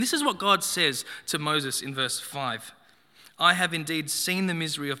This is what God says to Moses in verse 5. I have indeed seen the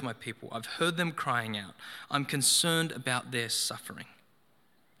misery of my people. I've heard them crying out. I'm concerned about their suffering.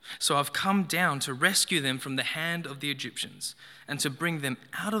 So I've come down to rescue them from the hand of the Egyptians and to bring them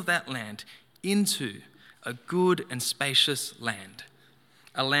out of that land into a good and spacious land,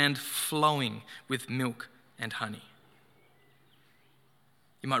 a land flowing with milk and honey.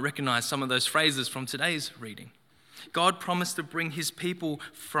 You might recognize some of those phrases from today's reading. God promised to bring his people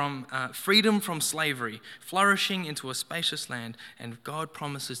from freedom from slavery, flourishing into a spacious land, and God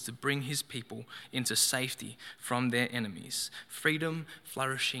promises to bring his people into safety from their enemies. Freedom,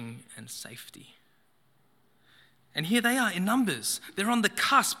 flourishing, and safety. And here they are in Numbers. They're on the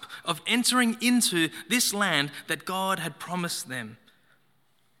cusp of entering into this land that God had promised them.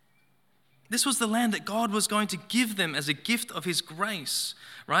 This was the land that God was going to give them as a gift of his grace,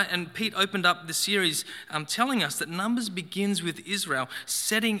 right? And Pete opened up the series telling us that Numbers begins with Israel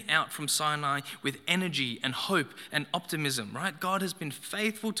setting out from Sinai with energy and hope and optimism, right? God has been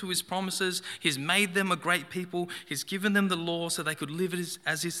faithful to his promises. He's made them a great people. He's given them the law so they could live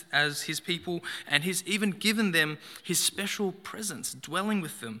as his people. And he's even given them his special presence, dwelling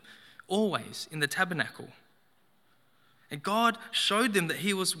with them always in the tabernacle. And God showed them that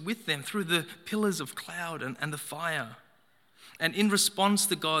he was with them through the pillars of cloud and the fire. And in response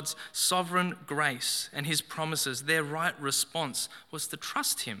to God's sovereign grace and his promises, their right response was to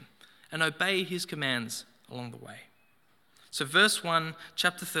trust him and obey his commands along the way. So verse 1,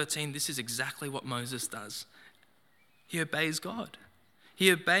 chapter 13, this is exactly what Moses does. He obeys God. He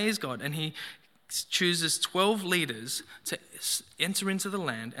obeys God, and he chooses 12 leaders to enter into the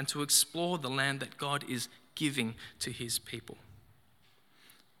land and to explore the land that God is giving to his people.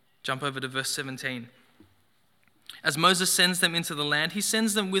 Jump over to verse 17. As Moses sends them into the land, he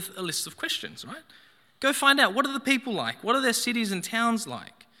sends them with a list of questions, right? Go find out, what are the people like? What are their cities and towns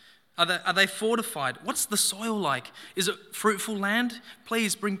like? Are they fortified? What's the soil like? Is it fruitful land?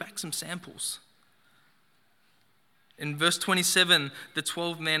 Please bring back some samples. In verse 27, the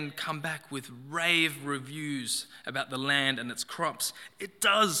 12 men come back with rave reviews about the land and its crops. It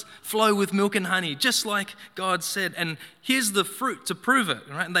does flow with milk and honey, just like God said. And here's the fruit to prove it,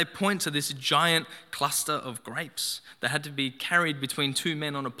 right? And they point to this giant cluster of grapes that had to be carried between two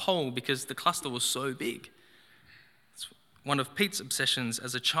men on a pole because the cluster was so big. It's one of Pete's obsessions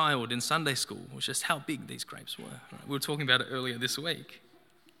as a child in Sunday school was just how big these grapes were. Right? We were talking about it earlier this week.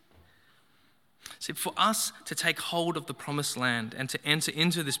 See, for us to take hold of the promised land and to enter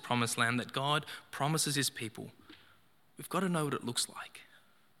into this promised land that God promises his people, we've got to know what it looks like.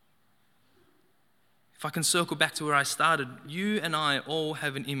 If I can circle back to where I started, you and I all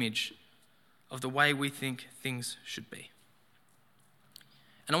have an image of the way we think things should be.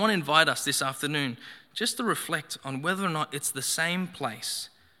 And I want to invite us this afternoon just to reflect on whether or not it's the same place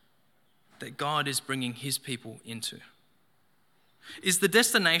that God is bringing his people into. Is the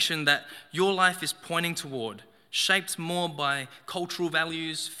destination that your life is pointing toward shaped more by cultural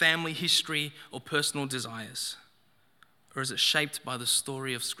values, family history, or personal desires? Or is it shaped by the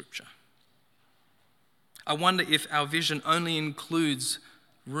story of Scripture? I wonder if our vision only includes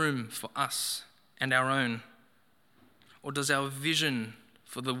room for us and our own, or does our vision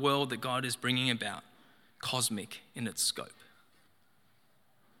for the world that God is bringing about cosmic in its scope?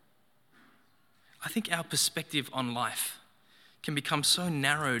 I think our perspective on life can become so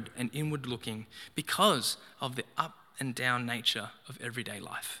narrowed and inward-looking because of the up and down nature of everyday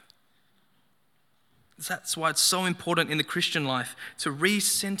life. That's why it's so important in the Christian life to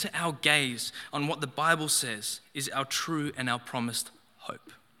recenter our gaze on what the Bible says is our true and our promised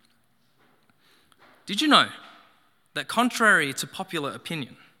hope. Did you know that contrary to popular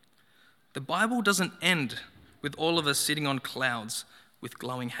opinion, the Bible doesn't end with all of us sitting on clouds with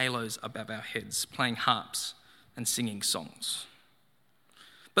glowing halos above our heads, playing harps and singing songs?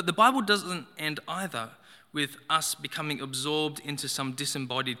 But the Bible doesn't end either with us becoming absorbed into some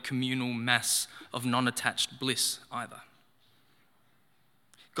disembodied communal mass of non-attached bliss either.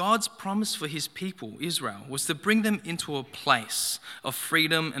 God's promise for his people, Israel, was to bring them into a place of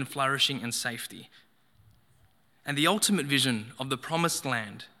freedom and flourishing and safety. And the ultimate vision of the promised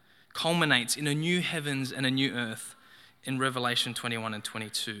land culminates in a new heavens and a new earth in Revelation 21 and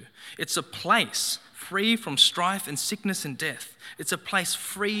 22. It's a place free from strife and sickness and death. It's a place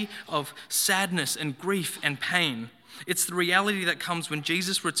free of sadness and grief and pain. It's the reality that comes when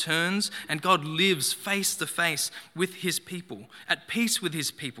Jesus returns and God lives face to face with his people, at peace with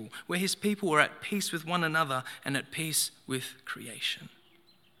his people, where his people are at peace with one another and at peace with creation.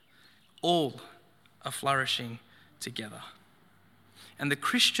 All are flourishing together. And the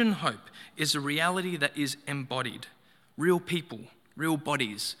Christian hope is a reality that is embodied. Real people real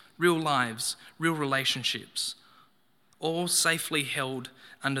bodies, real lives, real relationships, all safely held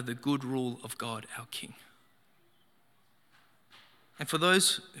under the good rule of God, our King. And for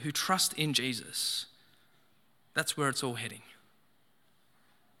those who trust in Jesus, that's where it's all heading.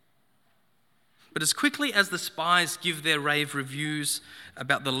 But as quickly as the spies give their rave reviews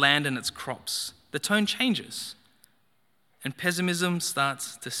about the land and its crops, the tone changes and pessimism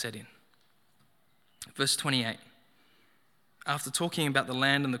starts to set in. Verse 28. After talking about the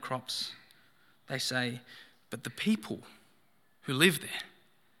land and the crops, they say, but the people who live there,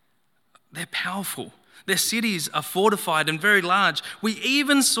 they're powerful. Their cities are fortified and very large. We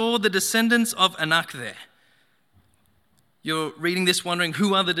even saw the descendants of Anak there. You're reading this wondering,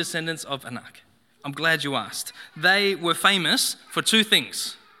 who are the descendants of Anak? I'm glad you asked. They were famous for two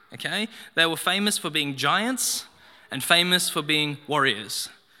things, okay? They were famous for being giants and famous for being warriors.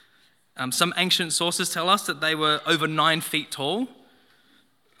 Some ancient sources tell us that they were over 9 feet tall.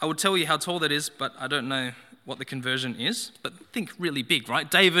 I would tell you how tall that is, but I don't know what the conversion is. But think really big, right?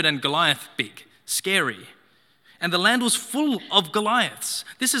 David and Goliath big, scary. And the land was full of Goliaths.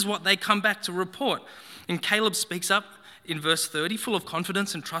 This is what they come back to report. And Caleb speaks up in verse 30, full of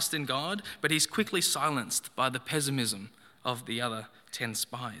confidence and trust in God, but he's quickly silenced by the pessimism of the other 10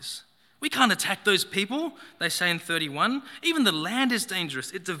 spies. We can't attack those people, they say in 31. Even the land is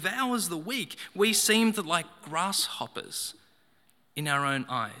dangerous. It devours the weak. We seem like grasshoppers in our own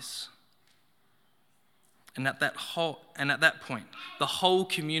eyes. And at that point, the whole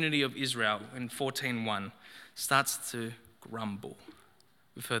community of Israel in 14:1 starts to grumble.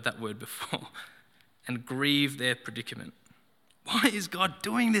 We've heard that word before. And grieve their predicament. Why is God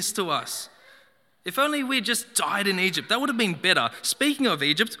doing this to us? If only we just died in Egypt, that would have been better. Speaking of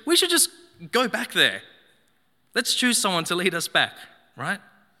Egypt, we should just go back there. Let's choose someone to lead us back, right?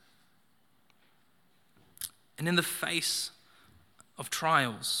 And in the face of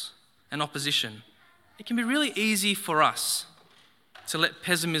trials and opposition, it can be really easy for us to let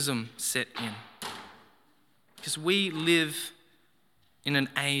pessimism set in. Because we live in an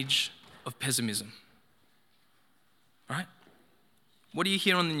age of pessimism, right? What do you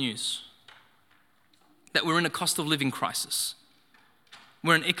hear on the news? That we're in a cost of living crisis.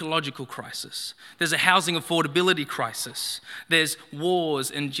 We're in an ecological crisis. There's a housing affordability crisis. There's wars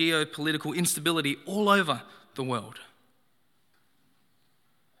and geopolitical instability all over the world.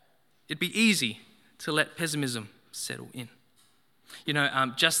 It'd be easy to let pessimism settle in. You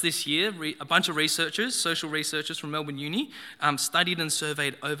know, just this year, a bunch of researchers, social researchers from Melbourne Uni, studied and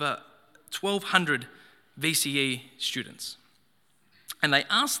surveyed over 1,200 VCE students. And they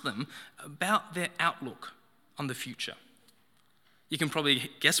asked them about their outlook on the future. You can probably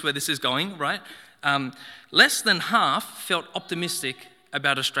guess where this is going, right? Less than half felt optimistic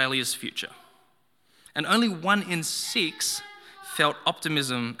about Australia's future. And only 1 in 6 felt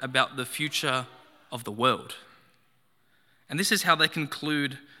optimism about the future of the world. And this is how they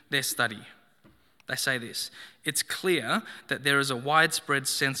conclude their study. They say this: it's clear that there is a widespread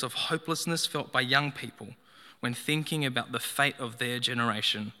sense of hopelessness felt by young people when thinking about the fate of their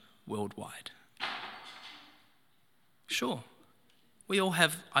generation worldwide. Sure, we all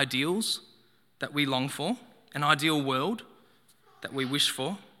have ideals that we long for, an ideal world that we wish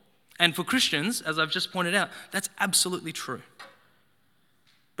for. And for Christians, as I've just pointed out, that's absolutely true.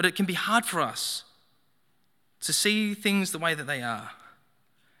 But it can be hard for us to see things the way that they are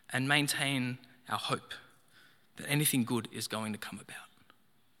and maintain our hope that anything good is going to come about.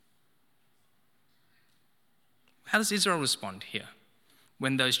 How does Israel respond here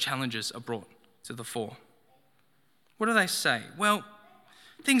when those challenges are brought to the fore? What do they say? Well,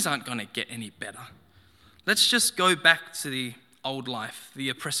 things aren't going to get any better. Let's just go back to the old life, the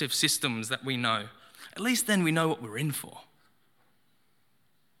oppressive systems that we know. At least then we know what we're in for.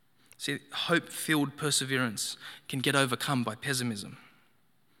 See, hope-filled perseverance can get overcome by pessimism.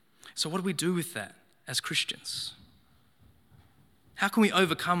 So what do we do with that as Christians? How can we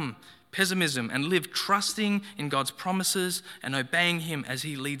overcome pessimism and live trusting in God's promises and obeying Him as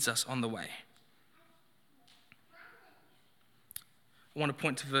He leads us on the way? I want to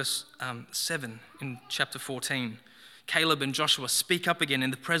point to verse 7 in chapter 14. Caleb and Joshua speak up again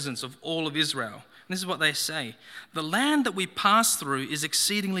in the presence of all of Israel. And this is what they say: the land that we pass through is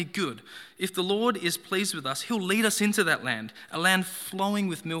exceedingly good. If the Lord is pleased with us, He'll lead us into that land, a land flowing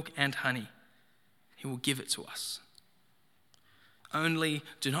with milk and honey. He will give it to us. Only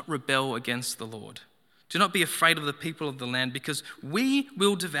do not rebel against the Lord. Do not be afraid of the people of the land, because we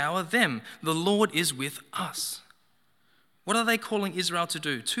will devour them. The Lord is with us. What are they calling Israel to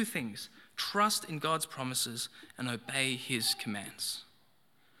do? 2 things: trust in God's promises and obey His commands.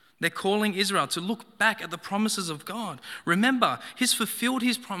 They're calling Israel to look back at the promises of God. Remember, he's fulfilled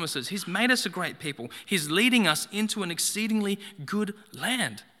his promises. He's made us a great people. He's leading us into an exceedingly good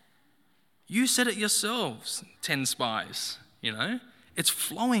land. You said it yourselves, 10 spies, It's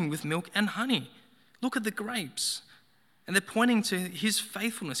flowing with milk and honey. Look at the grapes. And they're pointing to his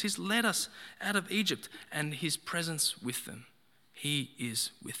faithfulness. He's led us out of Egypt and his presence with them. He is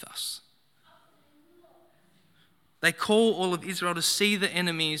with us. They call all of Israel to see the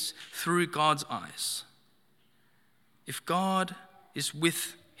enemies through God's eyes. If God is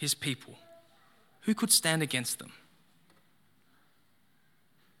with his people, who could stand against them?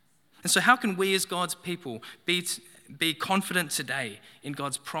 And so how can we as God's people be confident today in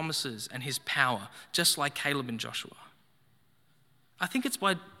God's promises and his power, just like Caleb and Joshua? I think it's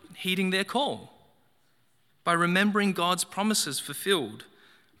by heeding their call, by remembering God's promises fulfilled,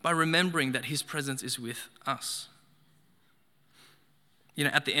 by remembering that his presence is with us.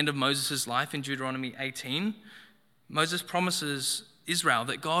 At the end of Moses' life in Deuteronomy 18, Moses promises Israel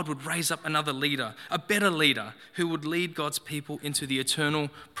that God would raise up another leader, a better leader, who would lead God's people into the eternal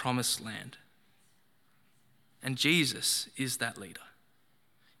promised land. And Jesus is that leader.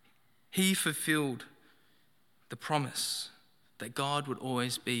 He fulfilled the promise that God would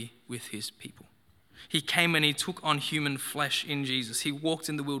always be with his people. He came and he took on human flesh in Jesus. He walked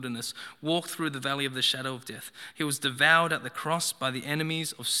in the wilderness, walked through the valley of the shadow of death. He was devoured at the cross by the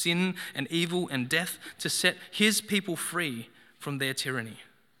enemies of sin and evil and death to set his people free from their tyranny.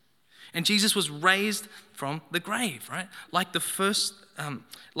 And Jesus was raised from the grave, right? Like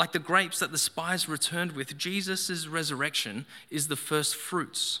the grapes that the spies returned with, Jesus' resurrection is the first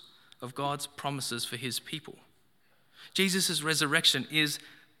fruits of God's promises for his people. Jesus' resurrection is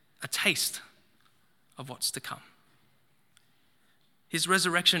a taste of what's to come. His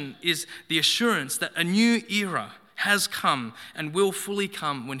resurrection is the assurance that a new era has come and will fully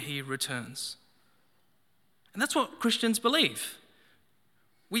come when he returns. And that's what Christians believe.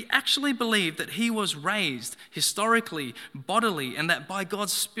 We actually believe that he was raised historically, bodily, and that by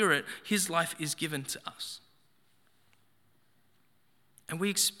God's Spirit, his life is given to us. And we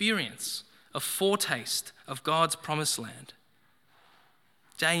experience a foretaste of God's promised land,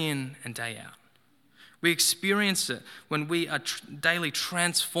 day in and day out. We experience it when we are daily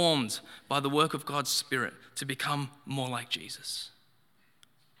transformed by the work of God's Spirit to become more like Jesus.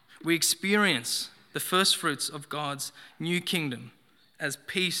 We experience the first fruits of God's new kingdom as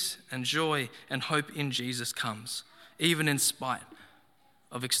peace and joy and hope in Jesus comes, even in spite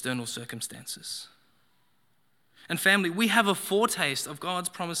of external circumstances. And family, we have a foretaste of God's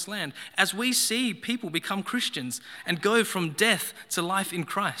promised land as we see people become Christians and go from death to life in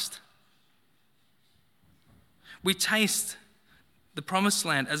Christ. We taste the promised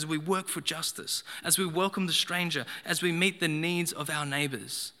land as we work for justice, as we welcome the stranger, as we meet the needs of our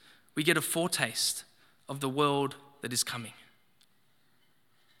neighbors. We get a foretaste of the world that is coming.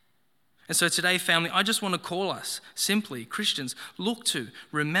 And so today, family, I just want to call us simply, Christians, look to,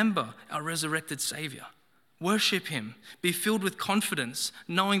 remember our resurrected Savior. Worship him. Be filled with confidence,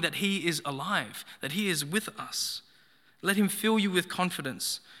 knowing that he is alive, that he is with us. Let him fill you with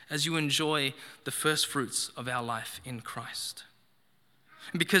confidence as you enjoy the first fruits of our life in Christ.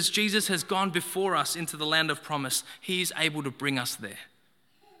 And because Jesus has gone before us into the land of promise, he is able to bring us there.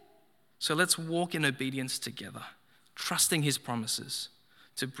 So let's walk in obedience together, trusting his promises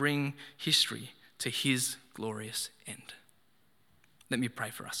to bring history to his glorious end. Let me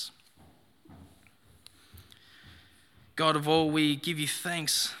pray for us. God of all, we give you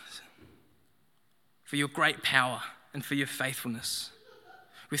thanks for your great power and for your faithfulness.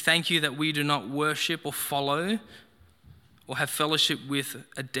 We thank you that we do not worship or follow or have fellowship with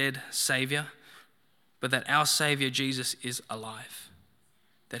a dead Savior, but that our Savior Jesus is alive,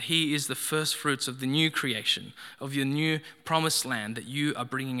 that he is the first fruits of the new creation, of your new promised land that you are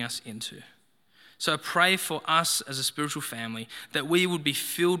bringing us into. So I pray for us as a spiritual family that we would be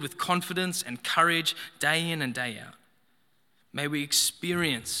filled with confidence and courage day in and day out. May we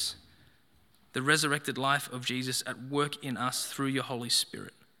experience the resurrected life of Jesus at work in us through your Holy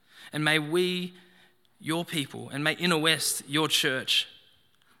Spirit. And may we, your people, and may Inner West, your church,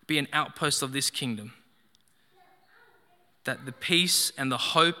 be an outpost of this kingdom. That the peace and the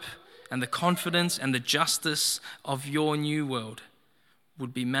hope and the confidence and the justice of your new world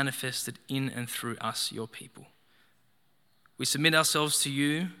would be manifested in and through us, your people. We submit ourselves to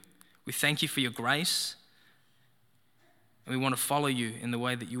you. We thank you for your grace. And we want to follow you in the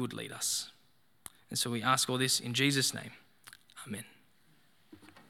way that you would lead us. And so we ask all this in Jesus' name. Amen.